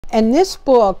And this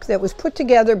book that was put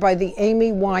together by the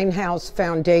Amy Winehouse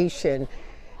Foundation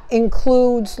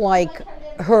includes like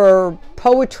her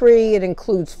poetry, it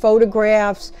includes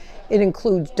photographs, it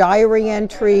includes diary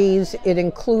entries, it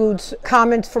includes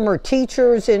comments from her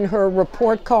teachers in her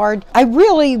report card. I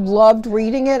really loved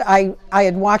reading it. I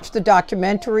had watched the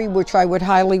documentary, which I would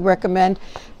highly recommend.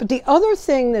 But the other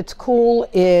thing that's cool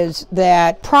is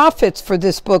that profits for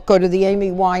this book go to the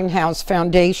Amy Winehouse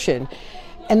Foundation.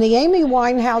 And the Amy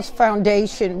Winehouse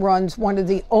Foundation runs one of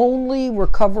the only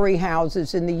recovery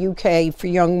houses in the UK for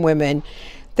young women.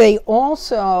 They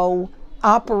also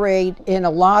operate in a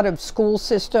lot of school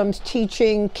systems,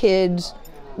 teaching kids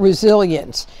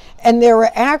resilience. And there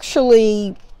are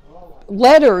actually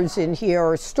letters in here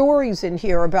or stories in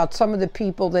here about some of the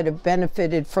people that have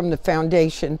benefited from the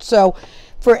foundation. So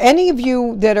for any of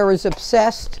you that are as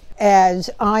obsessed as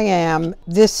I am,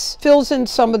 this fills in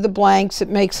some of the blanks. It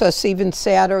makes us even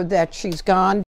sadder that she's gone.